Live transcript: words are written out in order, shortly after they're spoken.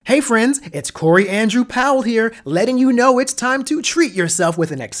Hey friends, it's Corey Andrew Powell here, letting you know it's time to treat yourself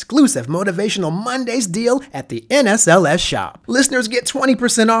with an exclusive Motivational Mondays deal at the NSLS shop. Listeners get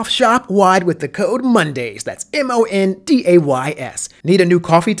 20% off shop-wide with the code MONDAYS. That's MONDAYS. Need a new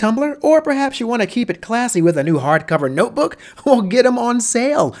coffee tumbler? Or perhaps you want to keep it classy with a new hardcover notebook? Well, get them on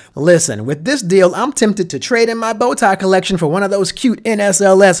sale. Listen, with this deal, I'm tempted to trade in my bow tie collection for one of those cute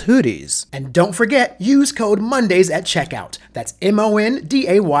NSLS hoodies. And don't forget, use code MONDAYS at checkout. That's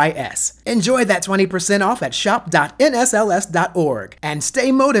MONDAYS. Enjoy that 20% off at shop.nsls.org. And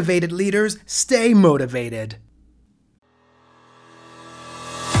stay motivated, leaders. Stay motivated.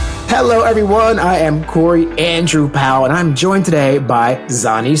 Hello, everyone. I am Corey Andrew Powell, and I'm joined today by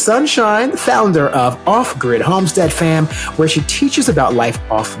Zani Sunshine, founder of Off-Grid Homestead Fam, where she teaches about life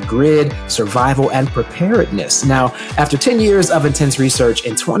off-grid, survival, and preparedness. Now, after 10 years of intense research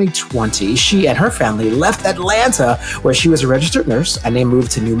in 2020, she and her family left Atlanta, where she was a registered nurse, and they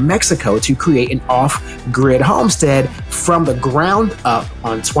moved to New Mexico to create an off-grid homestead from the ground up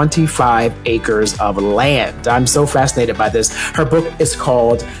on 25 acres of land. I'm so fascinated by this. Her book is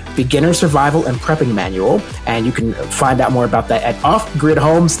called Beginner Survival and Prepping Manual, and you can find out more about that at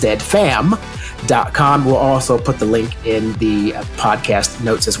offgridhomesteadfam.com. We'll also put the link in the podcast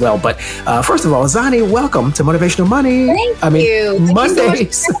notes as well. But first of all, Zani, welcome to Motivational Money. Thank you.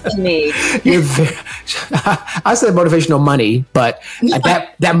 Mondays. So much for me. I said Motivational Money, but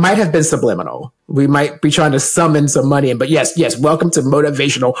that might have been subliminal. We might be trying to summon some money in, but yes, welcome to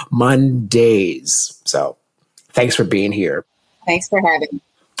Motivational Mondays. So thanks for being here. Thanks for having me.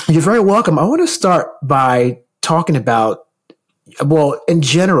 You're very welcome. I want to start by talking about, well, in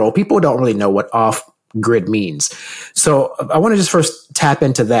general, people don't really know what off-grid means. So I want to just first tap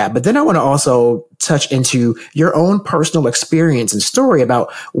into that. But then I want to also touch into your own personal experience and story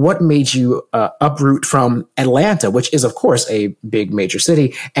about what made you uproot from Atlanta, which is, of course, a big major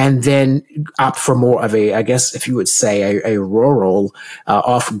city, and then opt for more of a, I guess, if you would say, a rural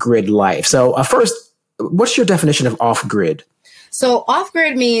off-grid life. So first, what's your definition of off-grid? So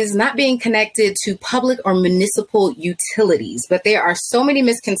off-grid means not being connected to public or municipal utilities, but there are so many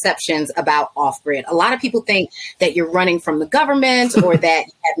misconceptions about off-grid. A lot of people think that you're running from the government or that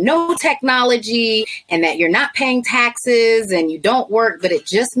you have no technology and that you're not paying taxes and you don't work, but it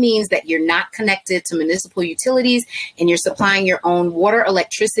just means that you're not connected to municipal utilities and you're supplying your own water,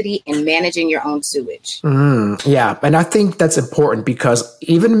 electricity, and managing your own sewage. Yeah, and I think that's important because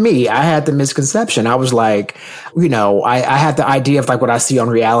even me, I had the misconception. I was like, I had the idea of like what I see on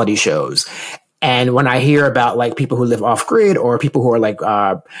reality shows. And when I hear about like people who live off grid or people who are like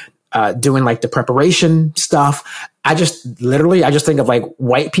doing like the preparation stuff, I just think of like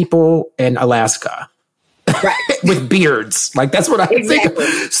white people in Alaska. Right. With beards. Like that's what I think of.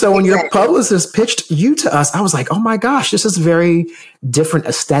 So when your publicist pitched you to us, I was like, oh my gosh, this is very different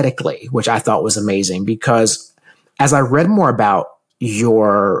aesthetically, which I thought was amazing because as I read more about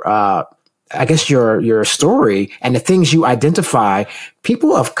your your story and the things you identify,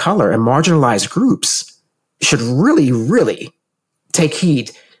 people of color and marginalized groups should really, really take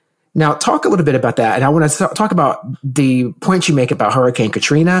heed. Now, talk a little bit about that. And I want to talk about the points you make about Hurricane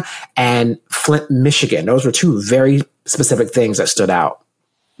Katrina and Flint, Michigan. Those were two very specific things that stood out.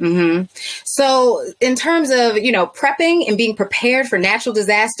 Mm-hmm. So in terms of, prepping and being prepared for natural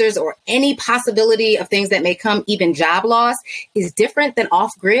disasters or any possibility of things that may come, even job loss is different than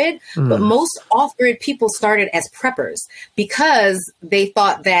off-grid. But most off-grid people started as preppers because they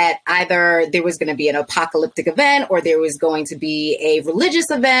thought that either there was going to be an apocalyptic event or there was going to be a religious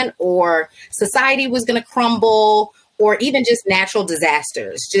event or society was going to crumble or even just natural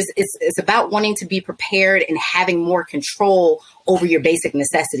disasters. It's about wanting to be prepared and having more control over your basic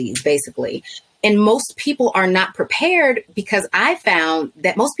necessities, basically. And most people are not prepared because I found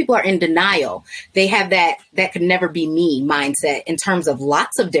that most people are in denial. They have that could never be me mindset in terms of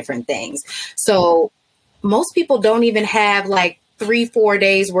lots of different things. So most people don't even have like 3-4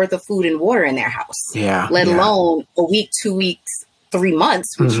 days worth of food and water in their house, let alone a week, 2 weeks, 3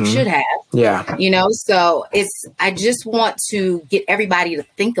 months, which you should have. Yeah. So I just want to get everybody to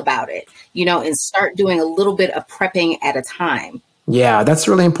think about it, and start doing a little bit of prepping at a time. Yeah, that's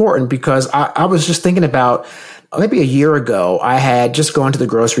really important because I was just thinking about maybe a year ago, I had just gone to the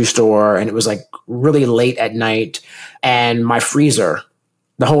grocery store and it was like really late at night and my freezer,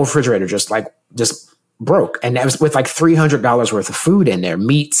 the whole refrigerator just broke. And that was with like $300 worth of food in there,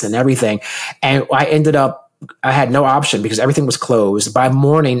 meats and everything. And I had no option because everything was closed. By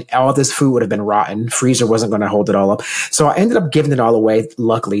morning, all this food would have been rotten. Freezer wasn't going to hold it all up. So I ended up giving it all away,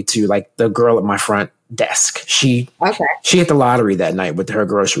 luckily, to like the girl at my front desk. She hit the lottery that night with her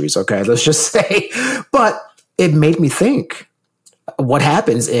groceries. Okay, let's just say. But it made me think, what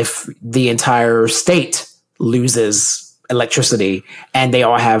happens if the entire state loses electricity and they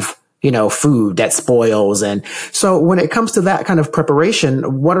all have, food that spoils? And so when it comes to that kind of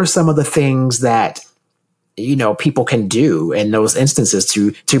preparation, what are some of the things that, people can do in those instances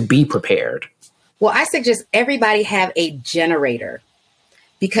to be prepared? Well, I suggest everybody have a generator,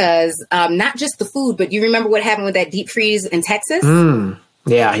 because not just the food, but you remember what happened with that deep freeze in Texas?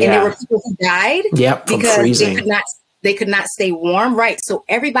 Yeah. And there were people who died because they could not stay warm. Right. So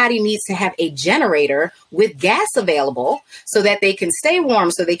everybody needs to have a generator with gas available so that they can stay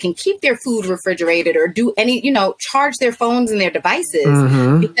warm, so they can keep their food refrigerated or do any, charge their phones and their devices,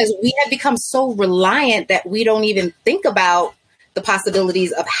 because we have become so reliant that we don't even think about the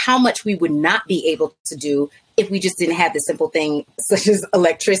possibilities of how much we would not be able to do if we just didn't have the simple thing such as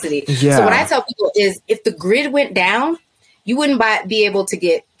electricity. Yeah. So what I tell people is, if the grid went down, you wouldn't be able to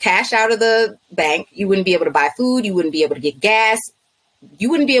get cash out of the bank. You wouldn't be able to buy food. You wouldn't be able to get gas.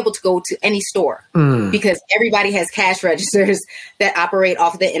 You wouldn't be able to go to any store because everybody has cash registers that operate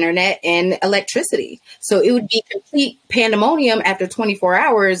off the internet and electricity. So it would be complete pandemonium after 24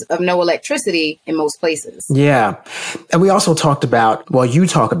 hours of no electricity in most places. Yeah. And we also talked about, you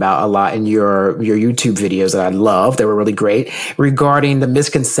talk about a lot in your YouTube videos that I love. They were really great, regarding the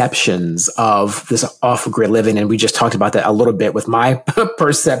misconceptions of this off-grid living. And we just talked about that a little bit with my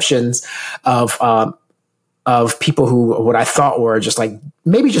perceptions of people who, what I thought were just like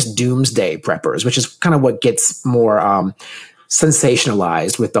maybe just doomsday preppers, which is kind of what gets more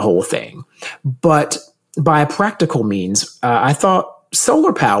sensationalized with the whole thing. But by practical means, I thought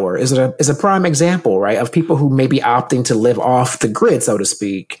solar power is a prime example, right, of people who may be opting to live off the grid, so to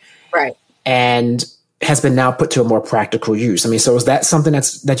speak, right, and has been now put to a more practical use. I mean, so is that something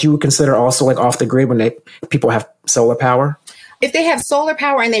that you would consider also like off the grid when people have solar power? If they have solar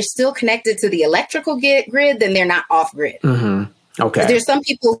power and they're still connected to the electrical grid, then they're not off grid. Okay. There's some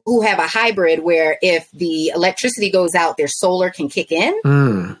people who have a hybrid where if the electricity goes out, their solar can kick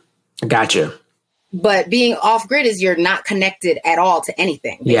in. Gotcha. But being off grid is you're not connected at all to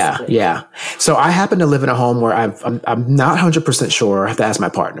anything. Basically. Yeah. So I happen to live in a home where I'm not 100% sure. I have to ask my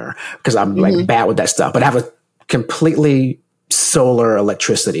partner because I'm like bad with that stuff. But I have a completely solar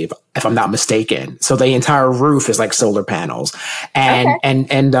electricity, if I'm not mistaken. So the entire roof is like solar panels, and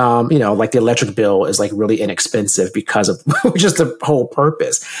like the electric bill is like really inexpensive because of just the whole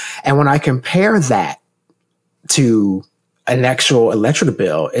purpose. And when I compare that to an actual electric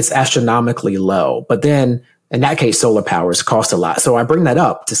bill, it's astronomically low. But then in that case, solar powers cost a lot. So I bring that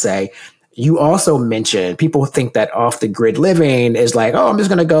up to say, you also mentioned people think that off the grid living is like, oh, I'm just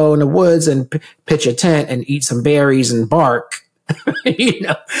going to go in the woods and pitch a tent and eat some berries and bark,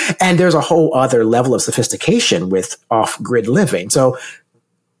 and there's a whole other level of sophistication with off grid living. So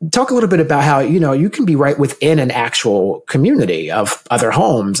talk a little bit about how, you can be right within an actual community of other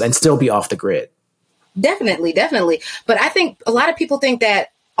homes and still be off the grid. Definitely. But I think a lot of people think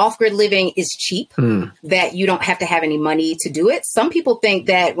that off-grid living is cheap, that you don't have to have any money to do it. Some people think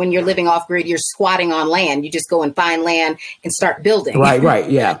that when you're living off-grid, you're squatting on land. You just go and find land and start building. Right,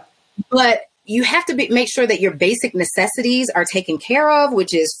 yeah. But you have to make sure that your basic necessities are taken care of,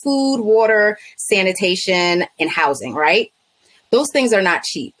 which is food, water, sanitation, and housing, right? Those things are not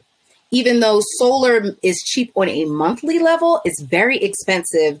cheap. Even though solar is cheap on a monthly level, it's very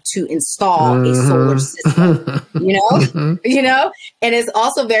expensive to install a solar system, and it's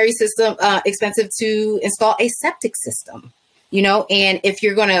also very expensive to install a septic system, and if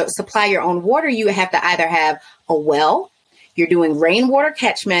you're going to supply your own water, you have to either have a well, you're doing rainwater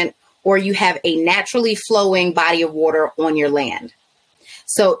catchment, or you have a naturally flowing body of water on your land.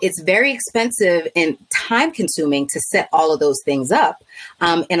 So it's very expensive and time consuming to set all of those things up.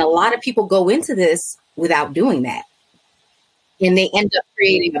 And a lot of people go into this without doing that. And they end up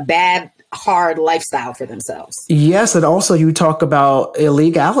creating a bad, hard lifestyle for themselves. Yes. And also you talk about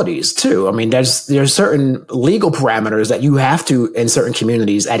illegalities too. I mean, there's certain legal parameters that you have to, in certain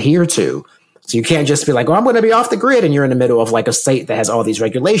communities, adhere to. So you can't just be like, oh, I'm going to be off the grid. And you're in the middle of like a state that has all these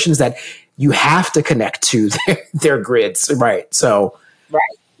regulations that you have to connect to their grids. Right. So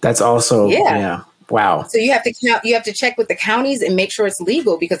that's also, wow. So you have to check with the counties and make sure it's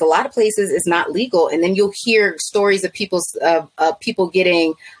legal, because a lot of places it's not legal. And then you'll hear stories of people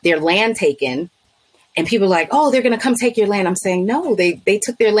getting their land taken, and people are like, oh, they're going to come take your land. I'm saying, no, they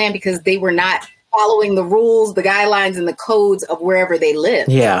took their land because they were not following the rules, the guidelines, and the codes of wherever they live.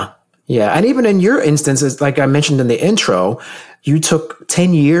 Yeah. And even in your instances, like I mentioned in the intro, you took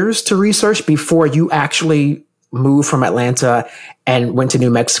 10 years to research before you actually moved from Atlanta and went to New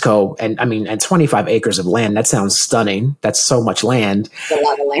Mexico. And 25 acres of land, that sounds stunning. That's so much land. It's a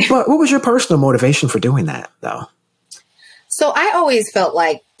lot of land. But what was your personal motivation for doing that, though? So I always felt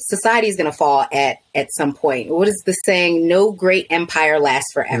like society is going to fall at some point. What is the saying? No great empire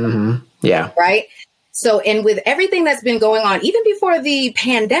lasts forever. Mm-hmm. Yeah. Right. So, and with everything that's been going on, even before the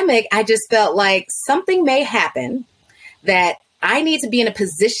pandemic, I just felt like something may happen that I need to be in a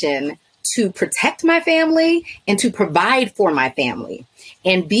position to protect my family and to provide for my family.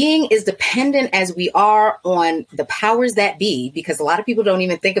 And being as dependent as we are on the powers that be, because a lot of people don't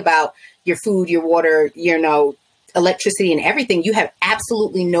even think about your food, your water, electricity and everything. You have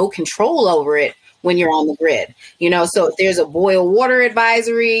absolutely no control over it when you're on the grid. So if there's a boil water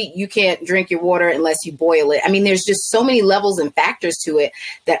advisory, you can't drink your water unless you boil it. I mean, there's just so many levels and factors to it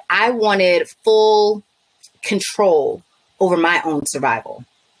that I wanted full control over my own survival.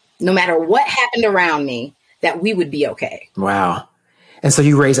 No matter what happened around me, that we would be okay. Wow. And so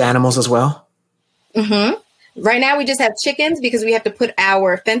you raise animals as well? Mm-hmm. Right now, we just have chickens because we have to put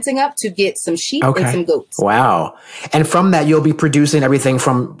our fencing up to get some sheep and some goats. Wow. And from that, you'll be producing everything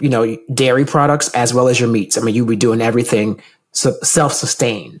from, dairy products as well as your meats. I mean, you'll be doing everything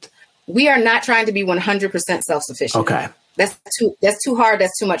self-sustained. We are not trying to be 100% self-sufficient. Okay. That's too hard.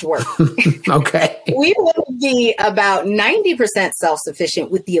 That's too much work. Okay. We want to be about 90%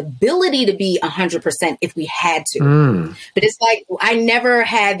 self-sufficient with the ability to be 100% if we had to. But it's like, I never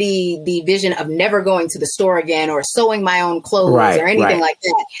had the vision of never going to the store again or sewing my own clothes or anything like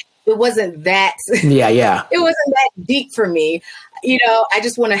that. It wasn't that. Yeah. It wasn't that deep for me. I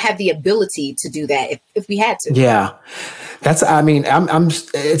just want to have the ability to do that if we had to. Yeah. It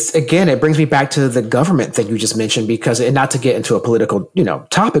brings me back to the government thing you just mentioned, because, and not to get into a political,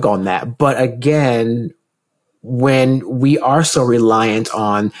 topic on that, but again, when we are so reliant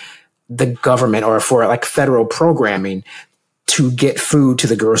on the government or for like federal programming to get food to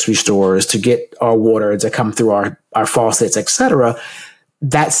the grocery stores, to get our water to come through our faucets, et cetera,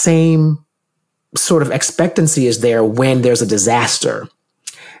 that same sort of expectancy is there when there's a disaster.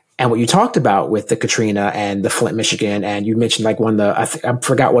 And what you talked about with the Katrina and the Flint, Michigan, and you mentioned like I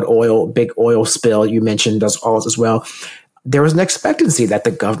forgot what big oil spill you mentioned as well. There was an expectancy that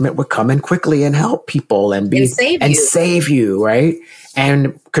the government would come in quickly and help people and save you, right?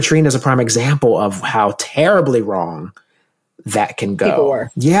 And Katrina is a prime example of how terribly wrong that can go. People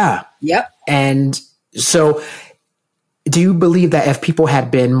were. Yeah. Yep. And so do you believe that if people had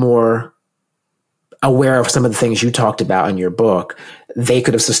been more aware of some of the things you talked about in your book, they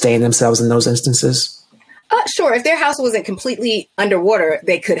could have sustained themselves in those instances? Sure. If their house wasn't completely underwater,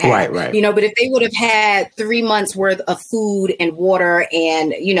 they could have. Right. But if they would have had 3 months worth of food and water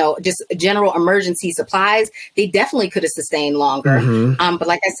and, just general emergency supplies, they definitely could have sustained longer. Mm-hmm. But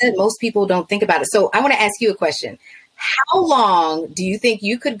like I said, most people don't think about it. So I want to ask you a question. How long do you think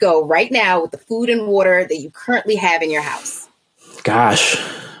you could go right now with the food and water that you currently have in your house? Gosh,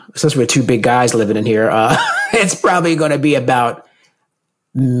 since we're two big guys living in here, it's probably going to be about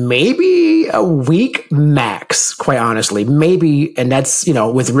maybe a week max, quite honestly. Maybe, and that's,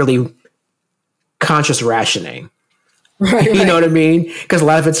 with really conscious rationing. Right. You know what I mean? Because a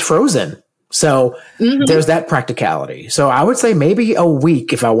lot of it's frozen. So there's that practicality. So I would say maybe a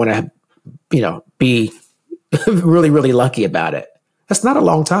week if I want to, be really, really lucky about it. That's not a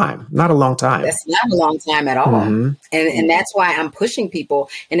long time. Not a long time. That's not a long time at all. Mm-hmm. And that's why I'm pushing people.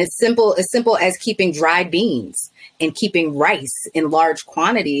 And it's simple as keeping dried beans and keeping rice in large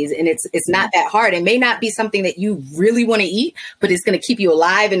quantities. And it's not that hard. It may not be something that you really want to eat, but it's going to keep you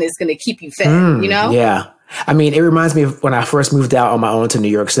alive and it's going to keep you fed, Yeah. I mean, it reminds me of when I first moved out on my own to New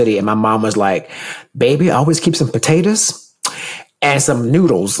York City, and my mom was like, baby, always keep some potatoes and some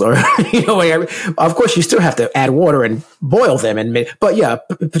noodles, or, of course you still have to add water and boil them. But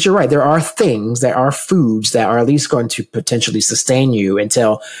you're right. There are foods that are at least going to potentially sustain you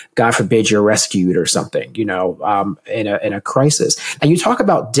until, God forbid, you're rescued or something, in a crisis. And you talk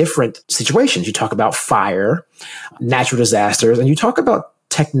about different situations. You talk about fire, natural disasters, and you talk about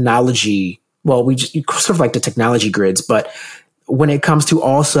technology. Well, you sort of like the technology grids, but when it comes to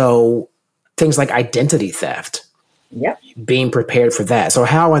also things like identity theft, being prepared for that. So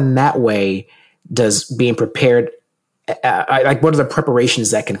how in that way does being prepared, what are the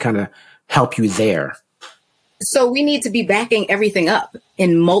preparations that can kind of help you there? So we need to be backing everything up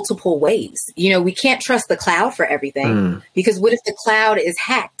in multiple ways. We can't trust the cloud for everything because what if the cloud is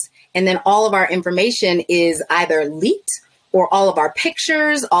hacked and then all of our information is either leaked or all of our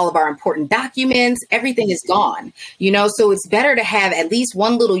pictures, all of our important documents, everything is gone, so it's better to have at least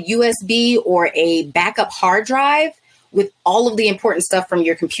one little USB or a backup hard drive with all of the important stuff from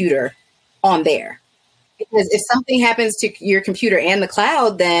your computer on there. Because if something happens to your computer and the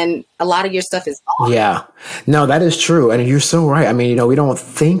cloud, then a lot of your stuff is gone. Yeah, no, that is true. And you're so right. I mean, we don't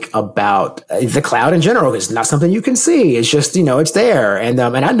think about the cloud in general. It's not something you can see. It's just, it's there. And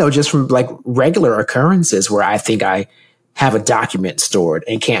I know just from like regular occurrences where I think I have a document stored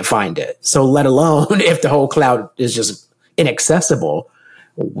and can't find it. So let alone if the whole cloud is just inaccessible,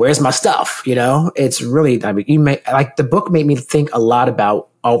 where's my stuff? It's really, I mean, the book made me think a lot about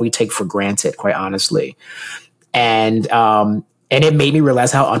all we take for granted, quite honestly. And it made me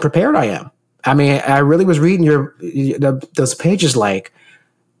realize how unprepared I am. I mean, I really was reading those pages like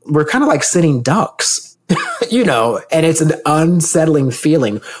we're kind of like sitting ducks, and it's an unsettling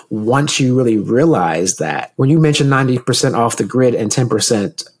feeling once you really realize that. When you mentioned 90% off the grid and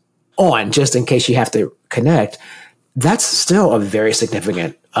 10% on, just in case you have to connect, that's still a very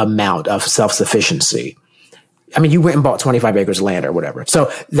significant amount of self-sufficiency. I mean, you went and bought 25 acres of land or whatever.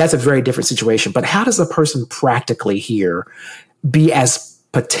 So that's a very different situation. But how does a person practically here be as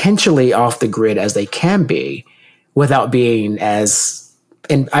potentially off the grid as they can be without being as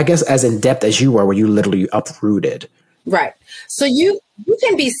in depth as you are, where you literally uprooted? Right. So you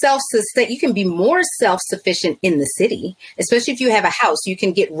can be self-sustained. You can be more self-sufficient in the city, especially if you have a house. You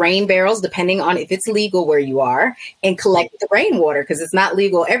can get rain barrels, depending on if it's legal where you are, and collect the rainwater, because it's not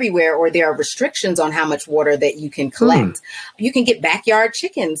legal everywhere, or there are restrictions on how much water that you can collect. You can get backyard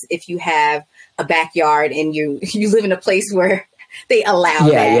chickens if you have a backyard and you live in a place where they allow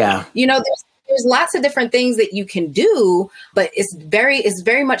that. Yeah. There's lots of different things that you can do, but it's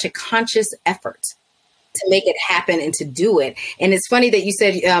very much a conscious effort to make it happen and to do it. And it's funny that you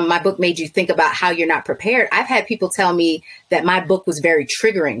said my book made you think about how you're not prepared. I've had people tell me that my book was very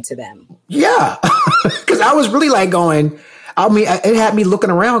triggering to them. Yeah, because I was really like going, it had me looking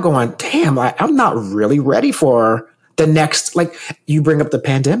around going, damn, I'm not really ready for the next, like you bring up the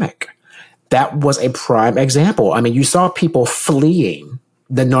pandemic. That was a prime example. I mean, you saw people fleeing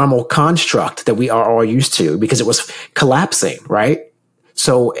the normal construct that we are all used to because it was collapsing, right?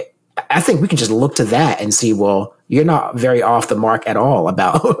 So I think we can just look to that and see, well, you're not very off the mark at all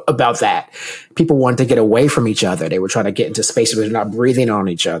about that. People wanted to get away from each other. They were trying to get into spaces where they're not breathing on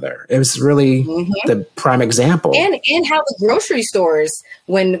each other. It was really the prime example. And how the grocery stores,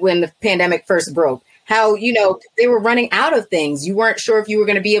 when the pandemic first broke, how, they were running out of things. You weren't sure if you were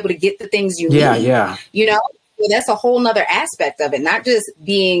going to be able to get the things you need. Yeah. So that's a whole nother aspect of it, not just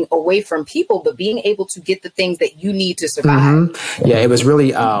being away from people, but being able to get the things that you need to survive. Yeah, it was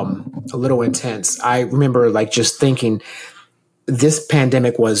really a little intense. I remember just thinking this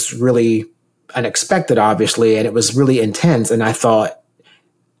pandemic was really unexpected, obviously, and it was really intense. And I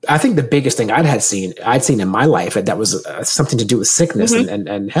think the biggest thing I'd seen in my life that was something to do with sickness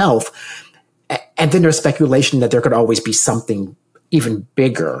and health. And then there's speculation that there could always be something even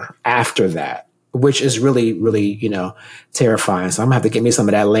bigger after that, which is really, really, terrifying. So I'm gonna have to get me some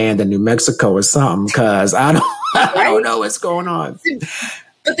of that land in New Mexico or something, because I don't know what's going on.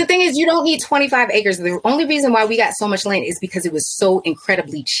 But the thing is, you don't need 25 acres. The only reason why we got so much land is because it was so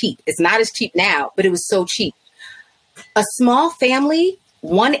incredibly cheap. It's not as cheap now, but it was so cheap. A small family,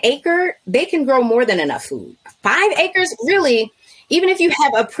 1 acre, they can grow more than enough food. 5 acres, really, even if you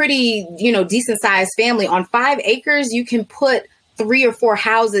have a pretty, decent sized family, on 5 acres, you can put 3 or 4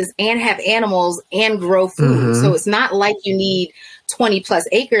 houses and have animals and grow food. So it's not like you need 20 plus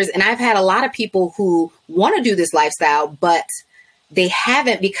acres. And I've had a lot of people who want to do this lifestyle, but they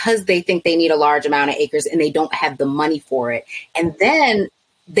haven't because they think they need a large amount of acres and they don't have the money for it. And then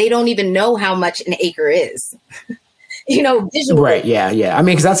they don't even know how much an acre is. Visually. Right. Yeah. I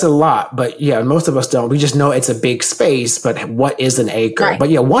mean, because that's a lot, but most of us don't. We just know it's a big space, but what is an acre? Right. But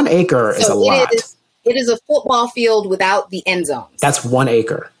 1 acre is a lot. It is a football field without the end zones. That's 1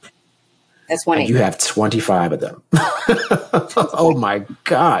 acre. That's 1 acre. You have 25 of them. Oh my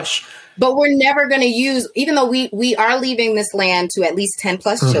gosh. But we're never going to use, even though we are leaving this land to at least 10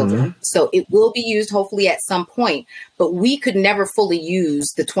 plus children. So it will be used hopefully at some point, but we could never fully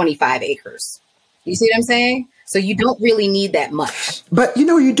use the 25 acres. You see what I'm saying? So you don't really need that much. But,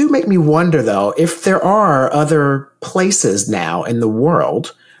 you do make me wonder, though, if there are other places now in the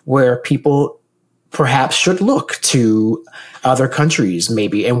world where people perhaps should look to other countries,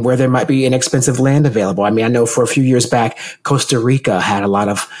 maybe, and where there might be inexpensive land available. I mean, I know for a few years back, Costa Rica had a lot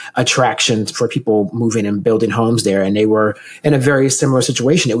of attractions for people moving and building homes there, and they were in a very similar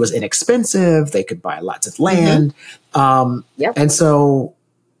situation. It was inexpensive. They could buy lots of land. And so...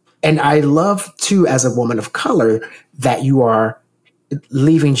 And I love, too, as a woman of color, that you are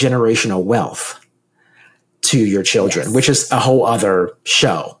leaving generational wealth to your children, which is a whole other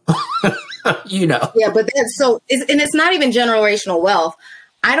show, Yeah, but that's and it's not even generational wealth.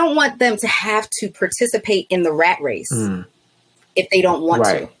 I don't want them to have to participate in the rat race if they don't want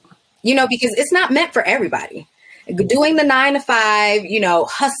to, because it's not meant for everybody. Doing the 9 to 5,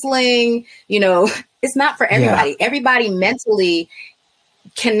 hustling, it's not for everybody. Yeah. Everybody mentally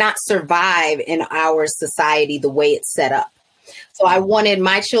cannot survive in our society the way it's set up. So I wanted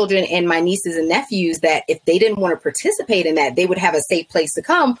my children and my nieces and nephews that if they didn't want to participate in that, they would have a safe place to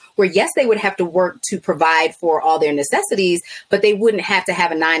come where, yes, they would have to work to provide for all their necessities, but they wouldn't have to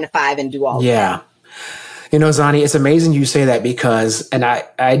have a 9 to 5 and do all of that. Zani, it's amazing you say that because, and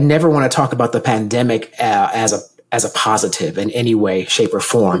I never want to talk about the pandemic as a positive in any way, shape, or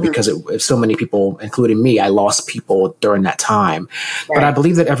form, because so many people, including me, I lost people during that time. Right. But I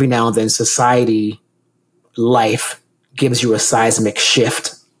believe that every now and then society, life gives you a seismic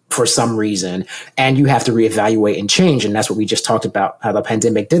shift for some reason, and you have to reevaluate and change. And that's what we just talked about, how the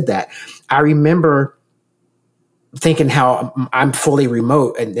pandemic did that. I remember thinking how I'm fully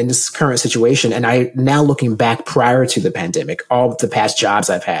remote in this current situation. And I now looking back prior to the pandemic, all the past jobs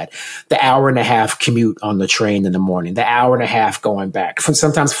I've had, the 1.5-hour commute on the train in the morning, the 1.5 hour going back,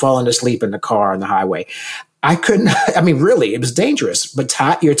 sometimes falling asleep in the car on the highway. I couldn't, really, it was dangerous, but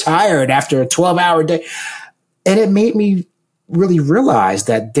you're tired after a 12-hour day. And it made me really realize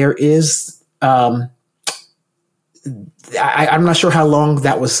that there is, I'm not sure how long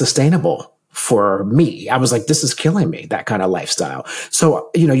that was sustainable for me. I was like, this is killing me, that kind of lifestyle.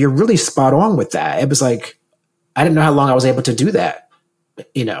 So, you're really spot on with that. It was like, I didn't know how long I was able to do that,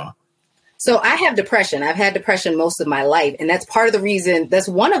 So I have depression. I've had depression most of my life. And that's one of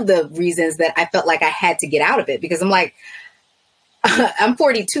the reasons that I felt like I had to get out of it, because I'm like, I'm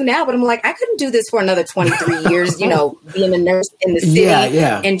 42 now, but I'm like, I couldn't do this for another 23 years, being a nurse in the city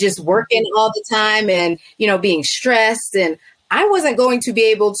and just working all the time and, being stressed. And I wasn't going to be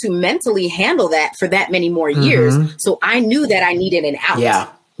able to mentally handle that for that many more years. So I knew that I needed an out.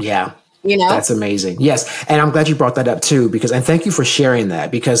 Yeah. That's amazing. Yes. And I'm glad you brought that up too, and thank you for sharing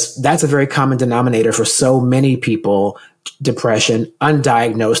that, because that's a very common denominator for so many people, depression,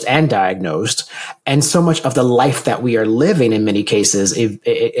 undiagnosed and diagnosed. And so much of the life that we are living in many cases,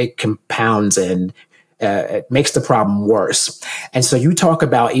 it compounds and it makes the problem worse. And so you talk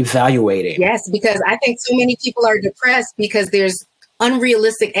about evaluating. Yes, because I think so many people are depressed because there's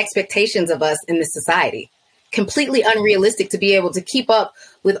unrealistic expectations of us in this society. Completely unrealistic to be able to keep up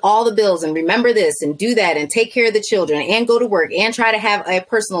with all the bills and remember this and do that and take care of the children and go to work and try to have a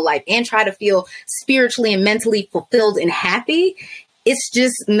personal life and try to feel spiritually and mentally fulfilled and happy. It's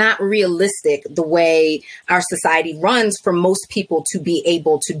just not realistic the way our society runs for most people to be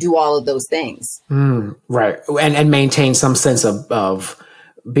able to do all of those things. Right. And maintain some sense of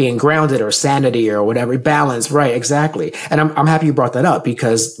being grounded or sanity or whatever, balance. Right. Exactly. And I'm happy you brought that up,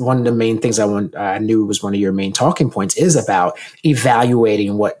 because one of the main things I knew was one of your main talking points is about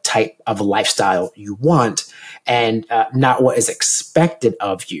evaluating what type of lifestyle you want, and not what is expected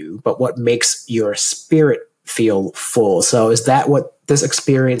of you, but what makes your spirit feel full. So is that what this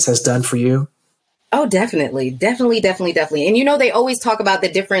experience has done for you? Oh, definitely. And, they always talk about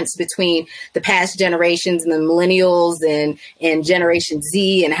the difference between the past generations and the millennials and Generation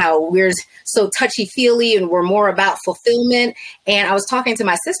Z, and how we're so touchy feely and we're more about fulfillment. And I was talking to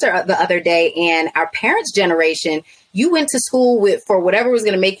my sister the other day, and our parents' generation, you went to school for whatever was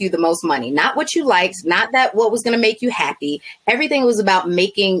going to make you the most money, not what you liked, not that what was going to make you happy. Everything was about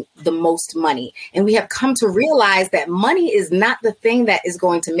making the most money. And we have come to realize that money is not the thing that is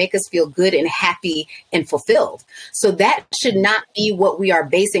going to make us feel good and happy and fulfilled. So that should not be what we are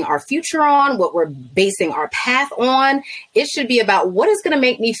basing our future on, what we're basing our path on. It should be about what is going to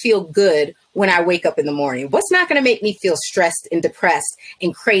make me feel good when I wake up in the morning. What's not going to make me feel stressed and depressed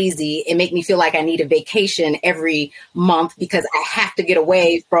and crazy and make me feel like I need a vacation every month because I have to get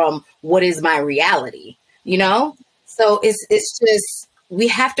away from what is my reality, So it's just, we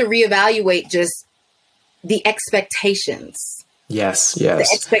have to reevaluate just the expectations. Yes. The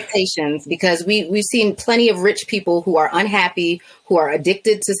expectations, because we've seen plenty of rich people who are unhappy, who are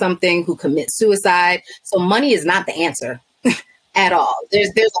addicted to something, who commit suicide. So money is not the answer. At all. There's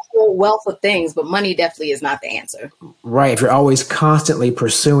a whole wealth of things, but money definitely is not the answer. Right. If you're always constantly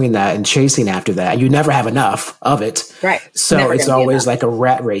pursuing that and chasing after that, you never have enough of it. Right. So it's always like a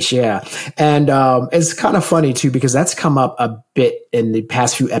rat race. Yeah. And it's kind of funny too, because that's come up a bit in the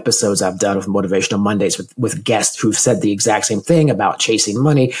past few episodes I've done of Motivational Mondays with guests who've said the exact same thing about chasing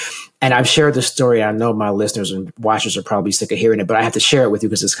money. And I've shared this story. I know my listeners and watchers are probably sick of hearing it, but I have to share it with you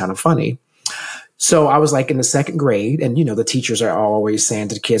because it's kind of funny. So I was like in the second grade, and, the teachers are always saying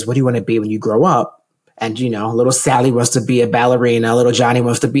to the kids, what do you want to be when you grow up? And, little Sally wants to be a ballerina. Little Johnny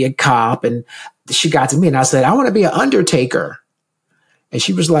wants to be a cop. And she got to me and I said, I want to be an undertaker. And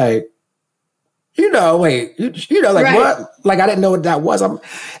she was like, wait, like right. What? Like, I didn't know what that was.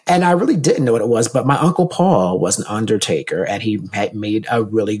 And I really didn't know what it was. But my Uncle Paul was an undertaker, and he had made a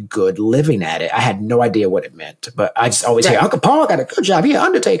really good living at it. I had no idea what it meant, but I just always hear, Uncle Paul got a good job. He an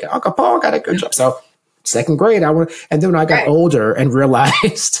undertaker. Uncle Paul got a good job. So second grade, and then when I got older and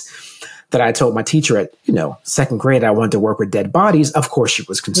realized that I told my teacher at, second grade, I wanted to work with dead bodies. Of course, she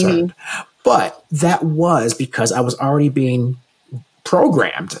was concerned. Mm-hmm. But that was because I was already being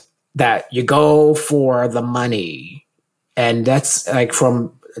programmed that you go for the money. And that's like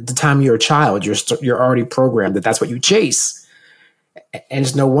from the time you're a child, you're already programmed that that's what you chase. And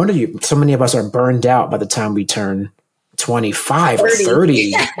it's no wonder so many of us are burned out by the time we turn 25 or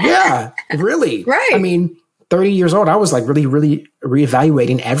 30. Yeah, really. Right. I mean, 30 years old, I was like really, really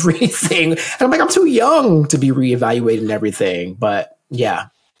reevaluating everything. And I'm like, I'm too young to be reevaluating everything. But yeah.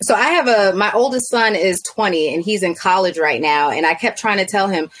 So I have my oldest son is 20 and he's in college right now. And I kept trying to tell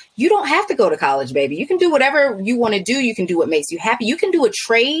him, you don't have to go to college, baby. You can do whatever you want to do. You can do what makes you happy. You can do a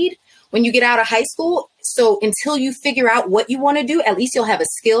trade when you get out of high school. So until you figure out what you want to do, at least you'll have a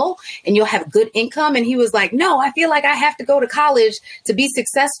skill and you'll have good income. And he was like, no, I feel like I have to go to college to be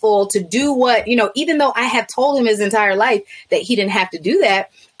successful, to do what, even though I have told him his entire life that he didn't have to do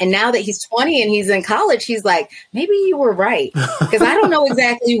that. And now that he's 20 and he's in college, he's like, maybe you were right. Because I don't know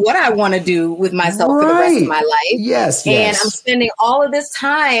exactly what I want to do with myself for the rest of my life. Yes. And I'm spending all of this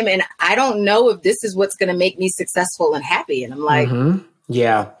time and I don't know if this is what's going to make me successful and happy. And I'm like,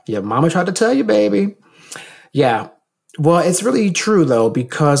 Yeah. Mama tried to tell you, baby. Yeah. Well, it's really true, though,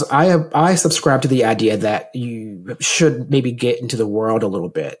 because I subscribe to the idea that you should maybe get into the world a little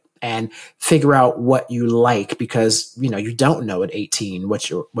bit and figure out what you like, because, you don't know at 18 what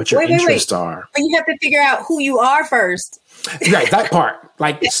your interests are. But you have to figure out who you are first. Right. That part.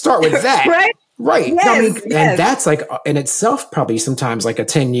 Like, start with that. Right. Right. Yes, And that's like in itself, probably sometimes like a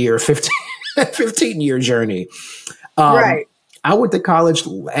 10-year, 15-year journey. Right. I went to college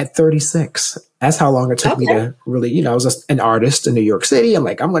at 36. That's how long it took me to really, I was just an artist in New York City. I'm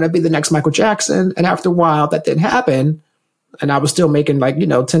like, I'm going to be the next Michael Jackson. And after a while, that didn't happen. And I was still making like,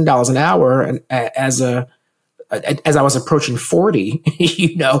 $10 an hour. And as I was approaching 40,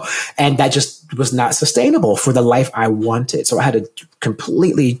 and that just was not sustainable for the life I wanted. So I had to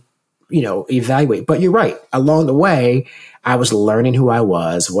completely, evaluate. But you're right. Along the way, I was learning who I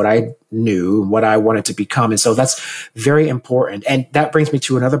was, what I knew, what I wanted to become. And so that's very important. And that brings me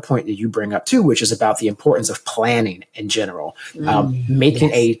to another point that you bring up too, which is about the importance of planning in general,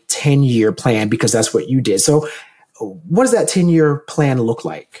 making a 10-year plan, because that's what you did. So what does that 10-year plan look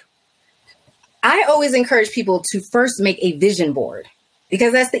like? I always encourage people to first make a vision board,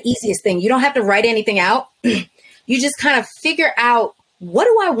 because that's the easiest thing. You don't have to write anything out. You just kind of figure out, what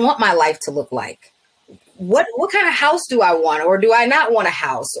do I want my life to look like? What kind of house do I want? Or do I not want a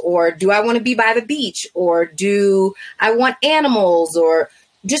house? Or do I want to be by the beach? Or do I want animals? Or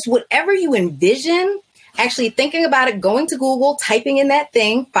just whatever you envision, actually thinking about it, going to Google, typing in that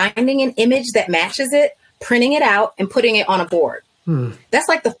thing, finding an image that matches it, printing it out and putting it on a board. That's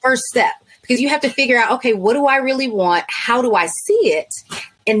like the first step, because you have to figure out, okay, what do I really want? How do I see it?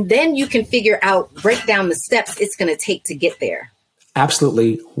 And then you can break down the steps it's going to take to get there.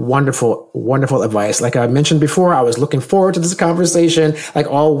 Absolutely wonderful, wonderful advice. Like I mentioned before, I was looking forward to this conversation like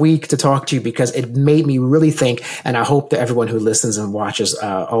all week to talk to you, because it made me really think. And I hope that everyone who listens and watches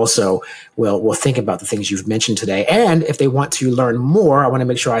also will think about the things you've mentioned today. And if they want to learn more, I want to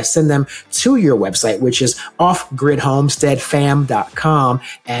make sure I send them to your website, which is offgridhomesteadfam.com.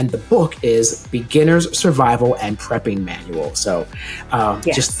 And the book is Beginner's Survival and Prepping Manual. So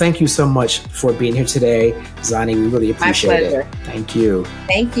just thank you so much for being here today, Zani. We really appreciate it. Thank you.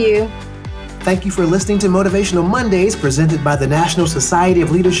 Thank you. Thank you for listening to Motivational Mondays, presented by the National Society of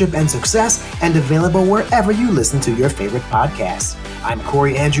Leadership and Success, and available wherever you listen to your favorite podcasts. I'm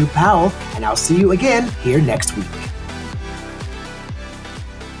Corey Andrew Powell, and I'll see you again here next week.